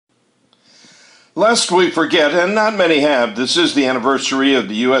Lest we forget, and not many have, this is the anniversary of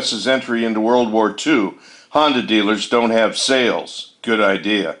the U.S.'s entry into World War II. Honda dealers don't have sales. Good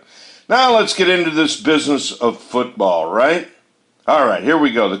idea. Now let's get into this business of football, right? All right, here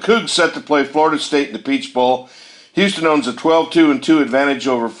we go. The Cougs set to play Florida State in the Peach Bowl. Houston owns a 12-2-2 advantage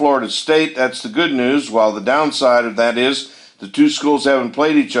over Florida State. That's the good news, while the downside of that is the two schools haven't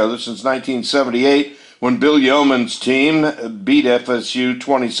played each other since 1978 when Bill Yeoman's team beat FSU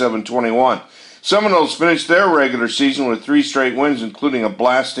 27-21. Seminoles finished their regular season with 3 straight wins, including a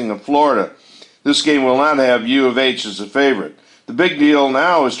blasting of Florida. This game will not have U of H as a favorite. The big deal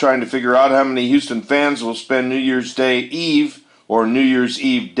now is trying to figure out how many Houston fans will spend New Year's Day Eve or New Year's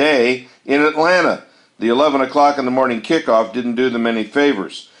Eve Day in Atlanta. The 11 o'clock in the morning kickoff didn't do them any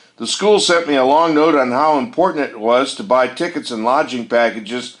favors. The school sent me a long note on how important it was to buy tickets and lodging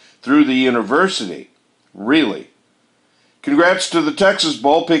packages through the university. Really. Congrats to the Texas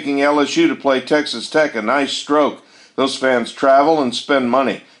Bowl picking LSU to play Texas Tech. A nice stroke. Those fans travel and spend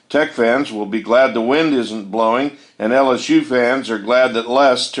money. Tech fans will be glad the wind isn't blowing, and LSU fans are glad that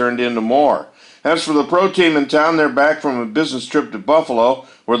less turned into more. As for the pro team in town, they're back from a business trip to Buffalo,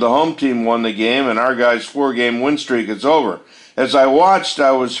 where the home team won the game, and our guys' 4-game win streak is over. As I watched,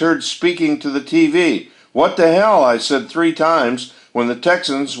 I was heard speaking to the TV. "What the hell?" I said 3 times when the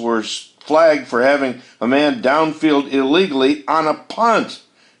Texans were flagged for having a man downfield illegally on a punt.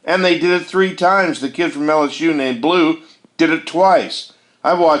 And they did it 3 times. The kid from LSU named Blue did it twice.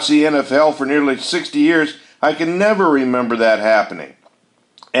 I've watched the NFL for nearly 60 years. I can never remember that happening.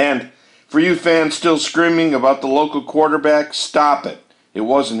 And for you fans still screaming about the local quarterback, stop it. It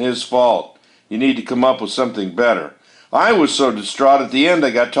wasn't his fault. You need to come up with something better. I was so distraught at the end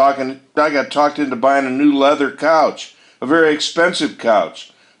I got talked into buying a new leather couch, a very expensive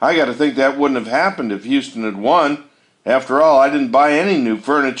couch. I got to think that wouldn't have happened if Houston had won. After all, I didn't buy any new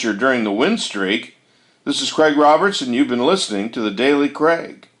furniture during the win streak. This is Craig Roberts, and you've been listening to the Daily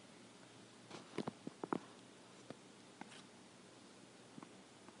Craig.